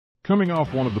Coming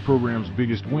off one of the program's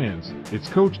biggest wins, its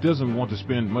coach doesn't want to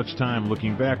spend much time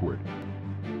looking backward.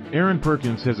 Aaron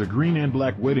Perkins has a green and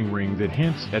black wedding ring that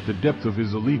hints at the depth of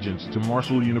his allegiance to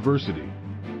Marshall University.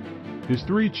 His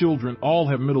 3 children all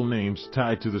have middle names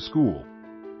tied to the school.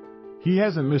 He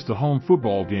hasn't missed a home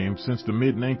football game since the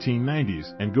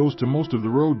mid-1990s and goes to most of the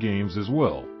road games as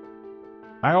well.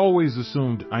 I always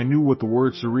assumed I knew what the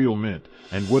word surreal meant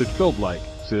and what it felt like,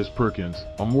 says Perkins,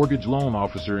 a mortgage loan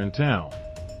officer in town.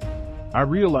 I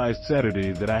realized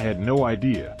Saturday that I had no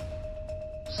idea.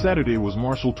 Saturday was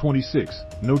Marshall 26,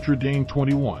 Notre Dame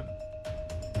 21.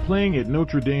 Playing at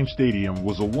Notre Dame Stadium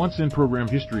was a once-in-program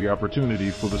history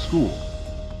opportunity for the school.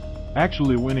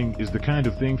 Actually winning is the kind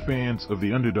of thing fans of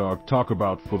the underdog talk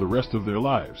about for the rest of their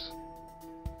lives.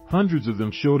 Hundreds of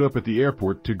them showed up at the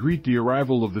airport to greet the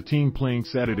arrival of the team playing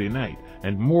Saturday night,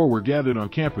 and more were gathered on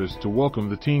campus to welcome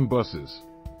the team buses.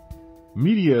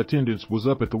 Media attendance was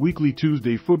up at the weekly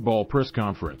Tuesday football press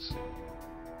conference.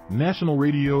 National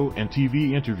radio and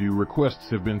TV interview requests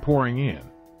have been pouring in.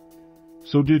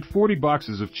 So did 40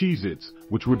 boxes of Cheez-Its,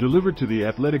 which were delivered to the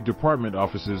athletic department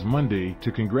offices Monday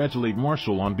to congratulate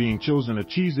Marshall on being chosen a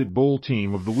Cheez-It Bowl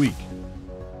Team of the Week.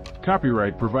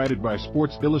 Copyright provided by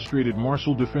Sports Illustrated.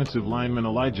 Marshall defensive lineman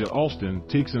Elijah Alston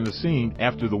takes in the scene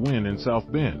after the win in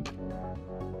South Bend.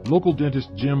 Local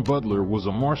dentist Jim Butler was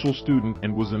a Marshall student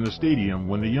and was in the stadium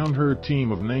when the Young Herd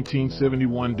team of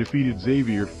 1971 defeated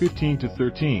Xavier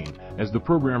 15-13 as the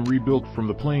program rebuilt from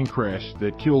the plane crash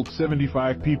that killed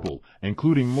 75 people,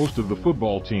 including most of the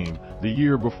football team, the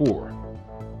year before.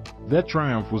 That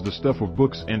triumph was the stuff of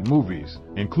books and movies,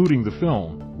 including the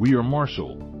film, We Are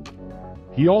Marshall.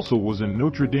 He also was in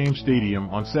Notre Dame Stadium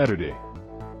on Saturday.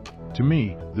 To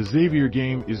me, the Xavier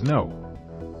game is no.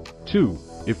 2.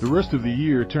 If the rest of the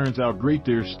year turns out great,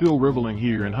 there's still reveling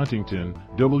here in Huntington,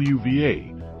 W.Va,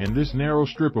 in this narrow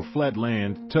strip of flat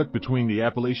land tucked between the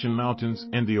Appalachian Mountains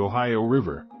and the Ohio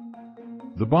River.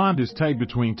 The bond is tight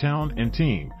between town and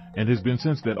team, and has been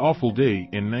since that awful day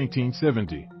in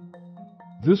 1970.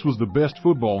 This was the best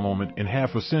football moment in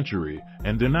half a century,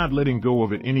 and they're not letting go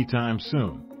of it anytime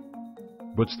soon.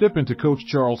 But step into Coach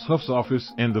Charles Huff's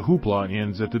office and the hoopla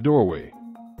ends at the doorway.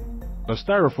 A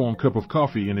styrofoam cup of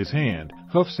coffee in his hand,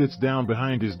 Huff sits down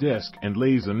behind his desk and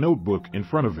lays a notebook in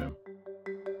front of him.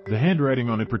 The handwriting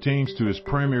on it pertains to his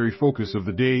primary focus of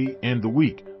the day and the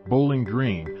week, Bowling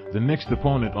Green, the next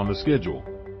opponent on the schedule.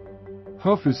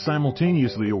 Huff is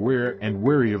simultaneously aware and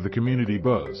wary of the community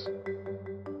buzz.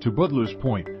 To Butler's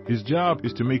point, his job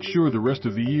is to make sure the rest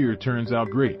of the year turns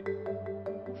out great.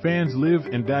 Fans live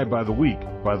and die by the week,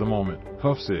 by the moment,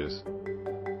 Huff says.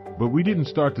 But we didn't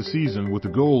start the season with the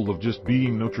goal of just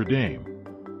beating Notre Dame.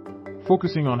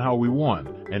 Focusing on how we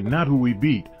won, and not who we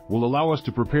beat, will allow us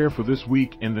to prepare for this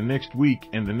week and the next week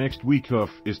and the next week. Huff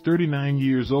is 39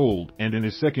 years old and in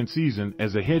his second season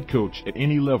as a head coach at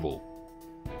any level.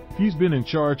 He's been in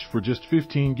charge for just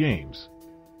 15 games.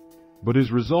 But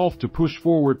his resolve to push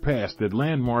forward past that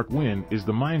landmark win is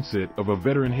the mindset of a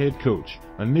veteran head coach,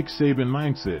 a Nick Saban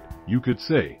mindset, you could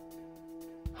say.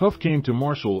 Huff came to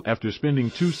Marshall after spending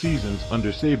 2 seasons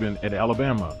under Saban at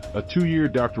Alabama, a 2-year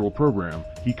doctoral program,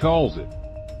 he calls it.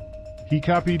 He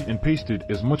copied and pasted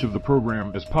as much of the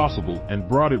program as possible and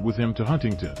brought it with him to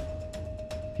Huntington.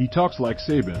 He talks like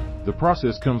Saban, the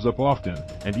process comes up often,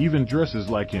 and even dresses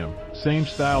like him, same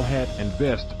style hat and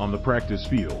vest on the practice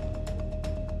field.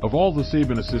 Of all the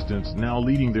Saban assistants now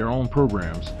leading their own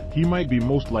programs, he might be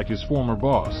most like his former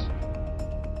boss.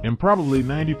 And probably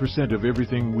 90% of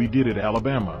everything we did at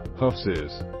Alabama, Huff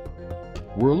says.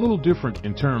 We're a little different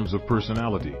in terms of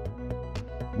personality.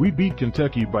 We beat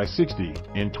Kentucky by 60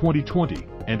 in 2020,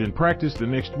 and in practice the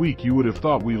next week you would have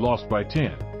thought we lost by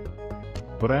 10.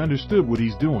 But I understood what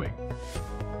he's doing.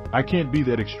 I can't be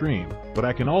that extreme, but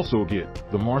I can also get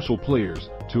the Marshall players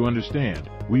to understand,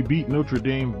 we beat Notre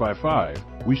Dame by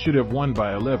 5, we should have won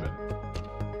by 11.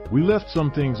 We left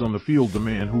some things on the field. The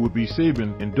man who would be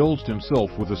Saban indulged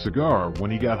himself with a cigar when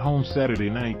he got home Saturday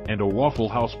night and a Waffle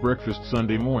House breakfast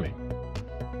Sunday morning.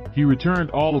 He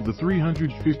returned all of the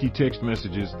 350 text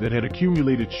messages that had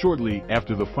accumulated shortly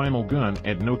after the final gun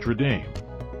at Notre Dame.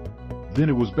 Then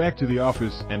it was back to the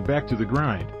office and back to the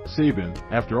grind. Saban,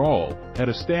 after all, had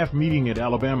a staff meeting at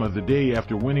Alabama the day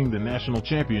after winning the national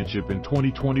championship in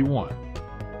 2021.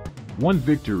 One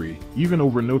victory, even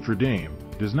over Notre Dame,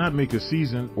 does not make a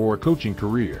season or a coaching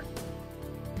career.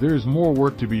 There is more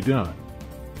work to be done.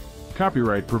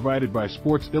 Copyright provided by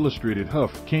Sports Illustrated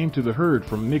Huff came to the herd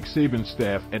from Nick Saban's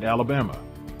staff at Alabama.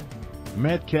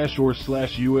 Matt Cashore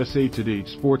 /USA Today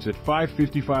Sports at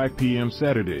 5:55 p.m.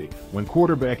 Saturday, when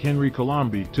quarterback Henry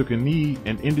Colombi took a knee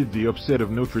and ended the upset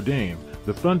of Notre Dame,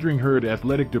 the thundering herd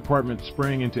athletic department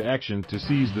sprang into action to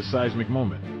seize the seismic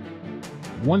moment.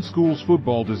 One school's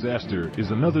football disaster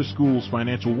is another school's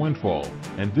financial windfall,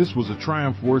 and this was a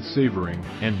triumph worth savoring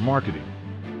and marketing.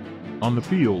 On the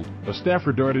field, a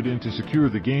staffer darted in to secure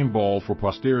the game ball for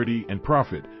posterity and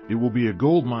profit. It will be a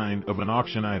gold mine of an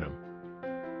auction item.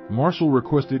 Marshall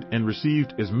requested and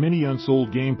received as many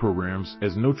unsold game programs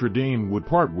as Notre Dame would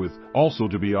part with, also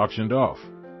to be auctioned off.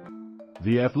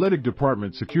 The athletic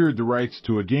department secured the rights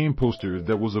to a game poster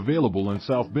that was available in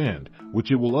South Bend,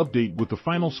 which it will update with the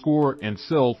final score and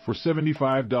sell for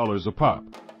 $75 a pop.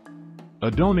 A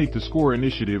Donate the Score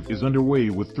initiative is underway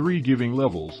with 3 giving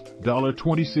levels,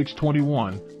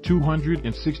 $26.21,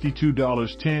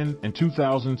 $262.10, and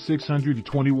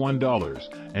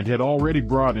 $2,621, and had already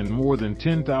brought in more than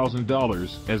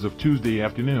 $10,000 as of Tuesday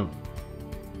afternoon.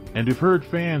 And if herd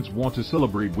fans want to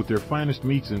celebrate with their finest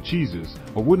meats and cheeses,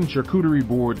 a wooden charcuterie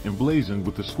board emblazoned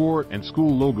with the score and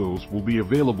school logos will be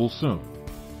available soon.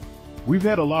 We've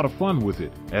had a lot of fun with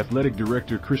it, Athletic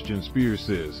Director Christian Spears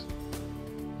says.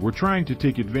 We're trying to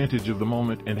take advantage of the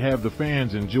moment and have the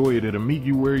fans enjoy it at a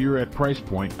meet-you-where-you're-at price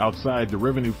point outside the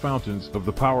revenue fountains of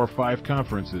the Power 5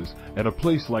 conferences. At a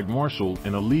place like Marshall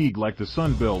in a league like the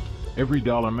Sun Belt, every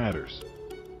dollar matters.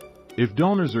 If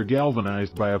donors are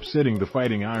galvanized by upsetting the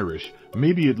Fighting Irish,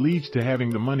 maybe it leads to having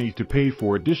the money to pay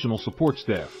for additional support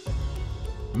staff.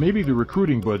 Maybe the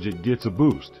recruiting budget gets a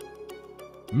boost.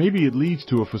 Maybe it leads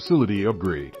to a facility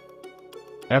upgrade.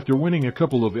 After winning a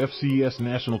couple of FCS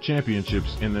national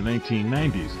championships in the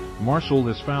 1990s, Marshall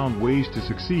has found ways to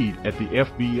succeed at the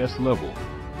FBS level.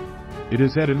 It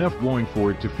has had enough going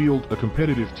for it to field a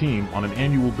competitive team on an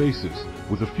annual basis,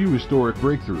 with a few historic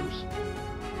breakthroughs.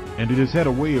 And it has had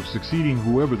a way of succeeding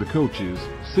whoever the coach is.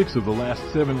 6 of the last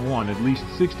 7 won at least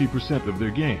 60% of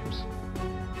their games.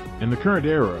 In the current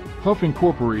era, Huff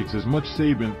incorporates as much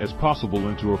Saban as possible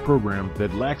into a program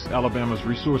that lacks Alabama's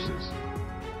resources.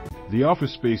 The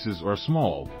office spaces are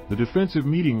small, the defensive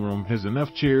meeting room has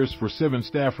enough chairs for 7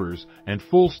 staffers, and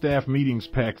full staff meetings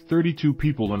pack 32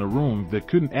 people in a room that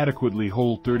couldn't adequately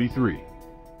hold 33.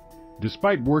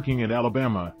 Despite working at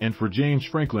Alabama and for James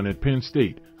Franklin at Penn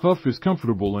State, Huff is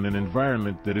comfortable in an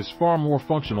environment that is far more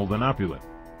functional than opulent.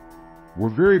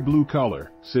 We're very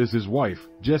blue-collar, says his wife,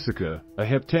 Jessica, a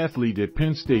heptathlete at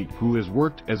Penn State who has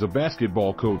worked as a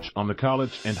basketball coach on the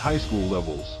college and high school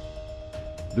levels.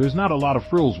 There's not a lot of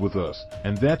frills with us,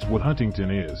 and that's what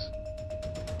Huntington is.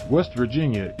 West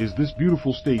Virginia is this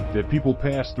beautiful state that people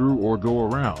pass through or go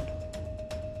around.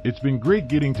 It's been great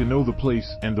getting to know the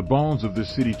place and the bones of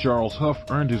this city. Charles Huff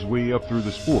earned his way up through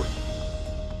the sport.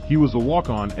 He was a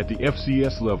walk-on at the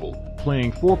FCS level,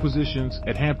 playing 4 positions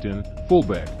at Hampton: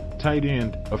 fullback, tight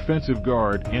end, offensive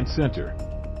guard, and center.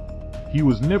 He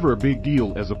was never a big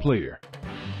deal as a player.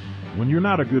 When you're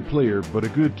not a good player but a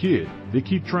good kid, they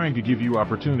keep trying to give you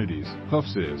opportunities, Huff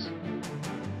says.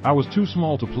 I was too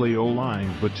small to play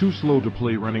O-line but too slow to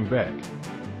play running back.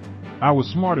 I was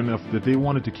smart enough that they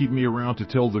wanted to keep me around to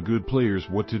tell the good players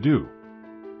what to do.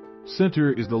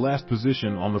 Center is the last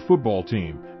position on the football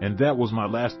team, and that was my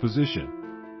last position.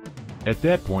 At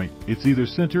that point, it's either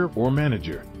center or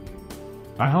manager.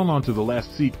 I hung on to the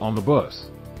last seat on the bus.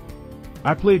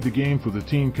 I played the game for the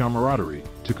team camaraderie,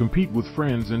 to compete with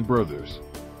friends and brothers.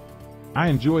 I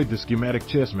enjoyed the schematic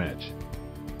chess match.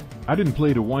 I didn't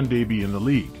play to one day be in the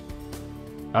league.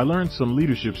 I learned some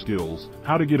leadership skills,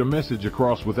 how to get a message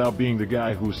across without being the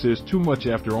guy who says too much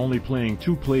after only playing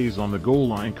 2 plays on the goal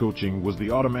line. Coaching was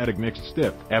the automatic next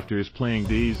step after his playing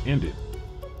days ended.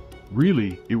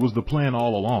 Really, it was the plan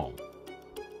all along.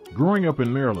 Growing up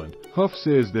in Maryland, Huff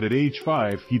says that at age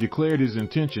 5 he declared his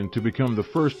intention to become the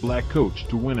first black coach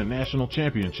to win a national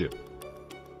championship.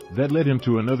 That led him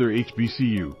to another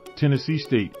HBCU, Tennessee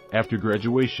State, after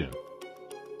graduation.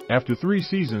 After 3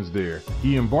 seasons there,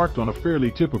 he embarked on a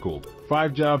fairly typical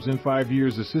 5 jobs in 5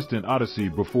 years assistant odyssey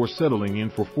before settling in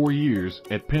for 4 years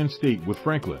at Penn State with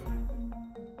Franklin.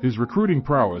 His recruiting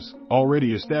prowess,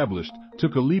 already established,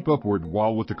 took a leap upward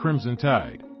while with the Crimson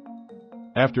Tide.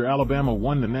 After Alabama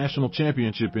won the national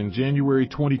championship in January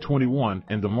 2021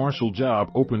 and the Marshall job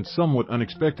opened somewhat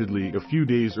unexpectedly a few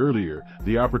days earlier,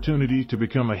 the opportunity to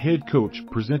become a head coach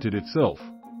presented itself.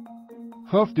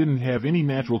 Huff didn't have any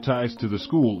natural ties to the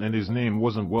school and his name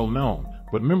wasn't well known,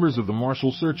 but members of the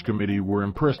Marshall search committee were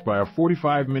impressed by a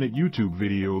 45-minute YouTube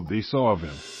video they saw of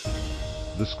him.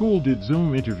 The school did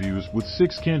Zoom interviews with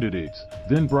 6 candidates,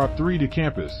 then brought 3 to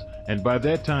campus, and by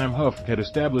that time Huff had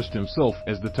established himself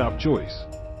as the top choice.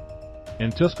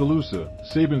 In Tuscaloosa,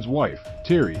 Saban's wife,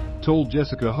 Terry, told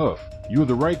Jessica Huff, "You're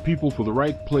the right people for the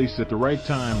right place at the right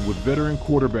time." With veteran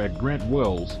quarterback Grant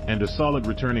Wells and a solid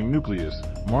returning nucleus,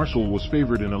 Marshall was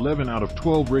favored in 11 out of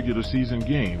 12 regular season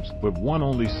games, but won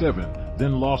only 7,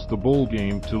 then lost the bowl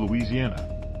game to Louisiana.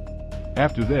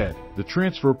 After that, the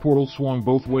transfer portal swung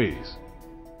both ways.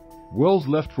 Wells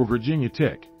left for Virginia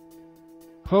Tech.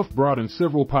 Huff brought in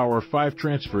several Power 5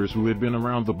 transfers who had been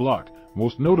around the block,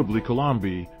 most notably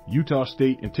Columbia, Utah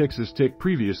State and Texas Tech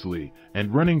previously,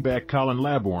 and running back Colin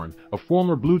Laborn, a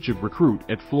former blue-chip recruit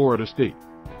at Florida State.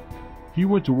 He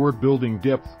went to work building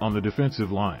depth on the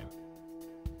defensive line.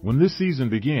 When this season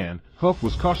began, Huff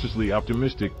was cautiously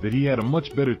optimistic that he had a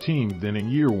much better team than in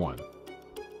year one.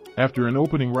 After an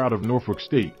opening rout of Norfolk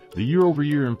State, the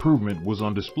year-over-year improvement was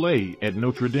on display at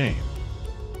Notre Dame.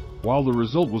 While the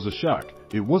result was a shock,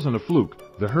 it wasn't a fluke.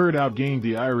 The Herd outgained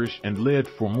the Irish and led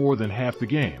for more than half the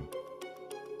game.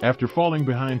 After falling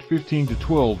behind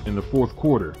 15-12 in the fourth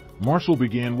quarter, Marshall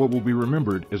began what will be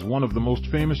remembered as one of the most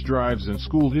famous drives in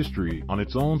school history on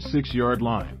its own 6-yard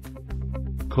line.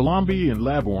 Columbia and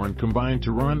Laborn combined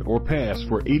to run or pass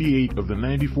for 88 of the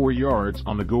 94 yards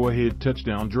on the go-ahead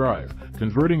touchdown drive,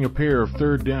 converting a pair of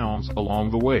third downs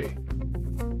along the way.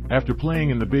 After playing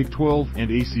in the Big 12 and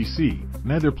ACC,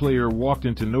 neither player walked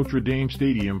into Notre Dame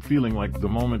Stadium feeling like the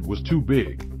moment was too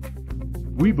big.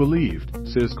 "We believed,"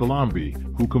 says Columbia,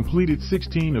 who completed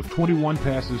 16 of 21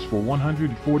 passes for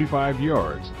 145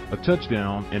 yards, a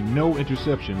touchdown, and no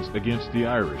interceptions against the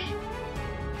Irish.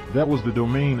 "That was the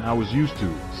domain I was used to,"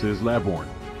 says Laborn.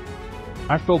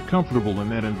 I felt comfortable in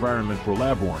that environment. For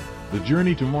Laborn, the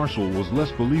journey to Marshall was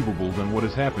less believable than what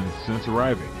has happened since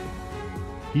arriving.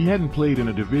 He hadn't played in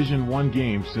a Division I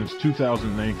game since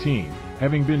 2019,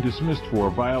 having been dismissed for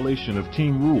a violation of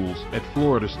team rules at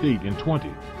Florida State in 20.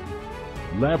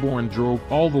 Laborn drove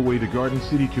all the way to Garden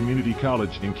City Community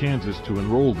College in Kansas to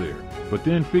enroll there, but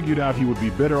then figured out he would be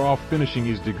better off finishing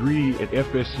his degree at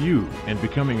FSU and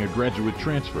becoming a graduate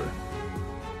transfer.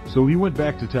 So he went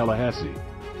back to Tallahassee.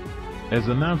 As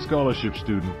a non-scholarship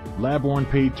student, Laborn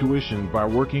paid tuition by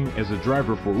working as a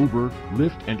driver for Uber,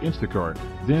 Lyft, and Instacart,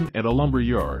 then at a lumber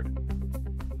yard.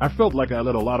 "I felt like I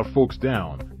let a lot of folks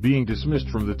down, being dismissed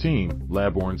from the team,"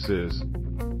 Laborn says.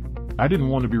 "I didn't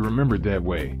want to be remembered that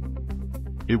way.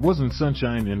 It wasn't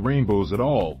sunshine and rainbows at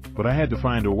all, but I had to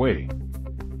find a way.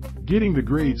 Getting the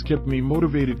grades kept me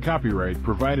motivated." Copyright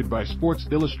provided by Sports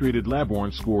Illustrated.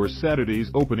 Laborn scores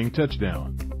Saturday's opening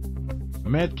touchdown.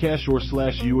 Matt Cashore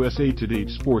 /USA Today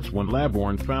Sports. When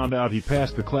Laborn found out he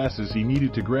passed the classes he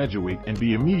needed to graduate and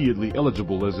be immediately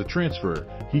eligible as a transfer,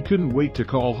 he couldn't wait to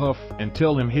call Huff and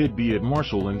tell him he'd be at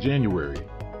Marshall in January.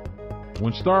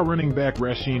 When star running back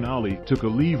Rasheen Ali took a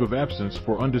leave of absence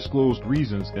for undisclosed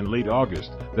reasons in late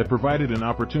August, that provided an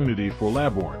opportunity for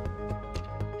Laborn.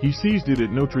 He seized it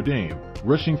at Notre Dame,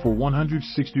 rushing for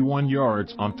 161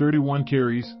 yards on 31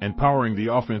 carries and powering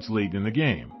the offense late in the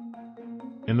game.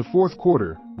 "In the fourth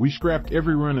quarter, we scrapped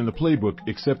every run in the playbook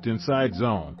except inside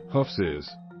zone," Huff says.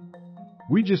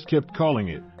 "We just kept calling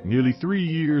it." Nearly 3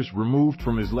 years removed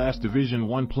from his last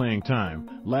Division I playing time,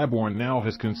 Laborn now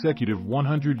has consecutive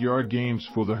 100-yard games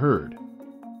for the Herd.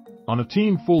 On a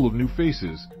team full of new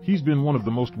faces, he's been one of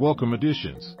the most welcome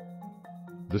additions.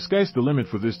 "The sky's the limit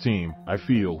for this team, I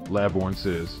feel," Laborn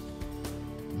says.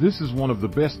 "This is one of the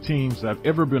best teams I've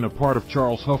ever been a part of."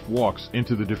 Charles Huff walks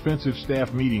into the defensive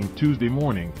staff meeting Tuesday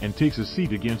morning and takes a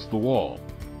seat against the wall.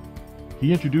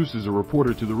 He introduces a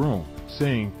reporter to the room,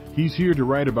 saying he's here to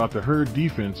write about the Herd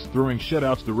defense throwing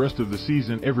shutouts the rest of the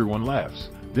season. Everyone laughs,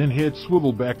 then heads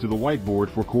swivel back to the whiteboard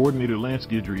for coordinator Lance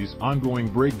Guidry's ongoing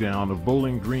breakdown of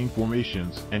Bowling Green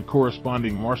formations and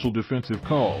corresponding Marshall defensive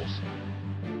calls.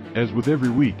 As with every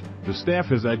week, the staff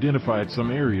has identified some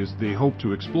areas they hope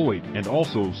to exploit and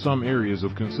also some areas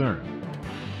of concern.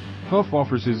 Huff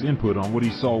offers his input on what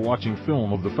he saw watching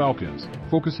film of the Falcons,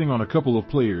 focusing on a couple of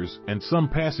players and some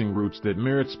passing routes that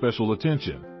merit special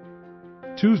attention.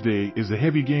 Tuesday is a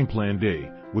heavy game plan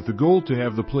day, with the goal to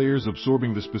have the players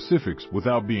absorbing the specifics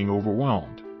without being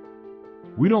overwhelmed.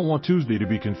 "We don't want Tuesday to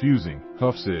be confusing,"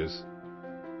 Huff says.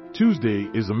 "Tuesday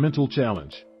is a mental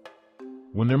challenge.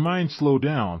 When their minds slow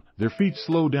down, their feet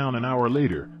slow down." An hour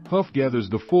later, Huff gathers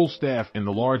the full staff in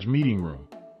the large meeting room.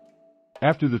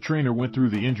 After the trainer went through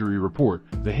the injury report,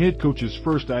 the head coach's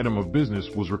first item of business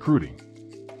was recruiting.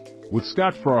 With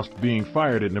Scott Frost being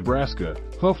fired at Nebraska,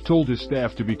 Huff told his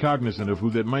staff to be cognizant of who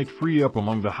that might free up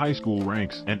among the high school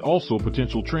ranks and also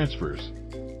potential transfers.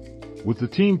 With the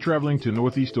team traveling to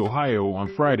Northeast Ohio on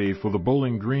Friday for the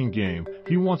Bowling Green game,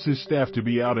 he wants his staff to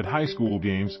be out at high school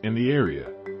games in the area.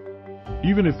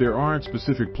 "Even if there aren't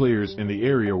specific players in the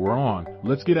area we're on,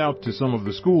 let's get out to some of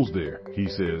the schools there," he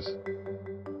says.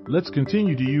 Let's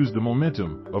continue to use the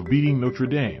momentum of beating Notre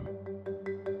Dame.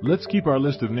 Let's keep our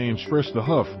list of names fresh. The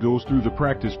Huff goes through the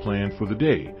practice plan for the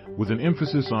day, with an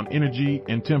emphasis on energy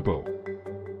and tempo.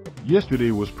 Yesterday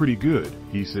was pretty good,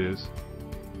 he says.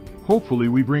 Hopefully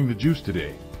we bring the juice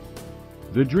today.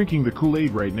 They're drinking the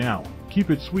Kool-Aid right now.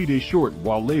 Keep it sweet. A short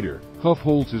while later, Huff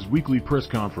holds his weekly press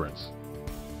conference.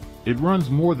 It runs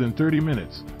more than 30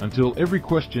 minutes, until every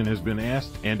question has been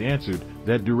asked and answered.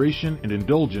 That duration and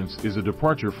indulgence is a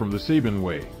departure from the Saban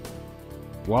way.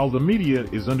 While the media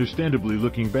is understandably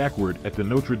looking backward at the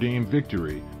Notre Dame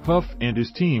victory, Huff and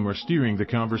his team are steering the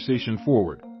conversation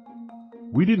forward.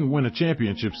 We didn't win a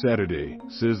championship Saturday,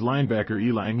 says linebacker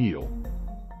Eli Neal.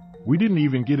 We didn't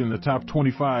even get in the top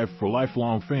 25 for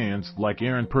lifelong fans like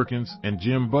Aaron Perkins and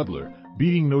Jim Butler.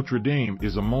 Beating Notre Dame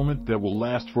is a moment that will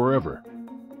last forever.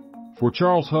 For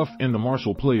Charles Huff and the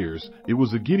Marshall players, it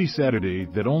was a giddy Saturday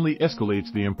that only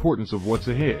escalates the importance of what's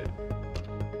ahead.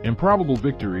 Improbable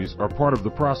victories are part of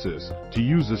the process, to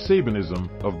use a Sabanism,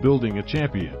 of building a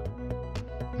champion.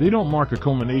 They don't mark a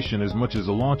culmination as much as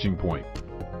a launching point.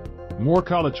 More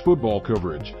college football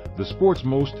coverage. The sport's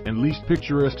most and least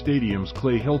picturesque stadiums.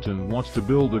 Clay Helton wants to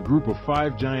build a group of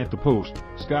 5 giant. The Post,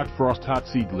 Scott Frost hot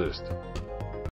seat list.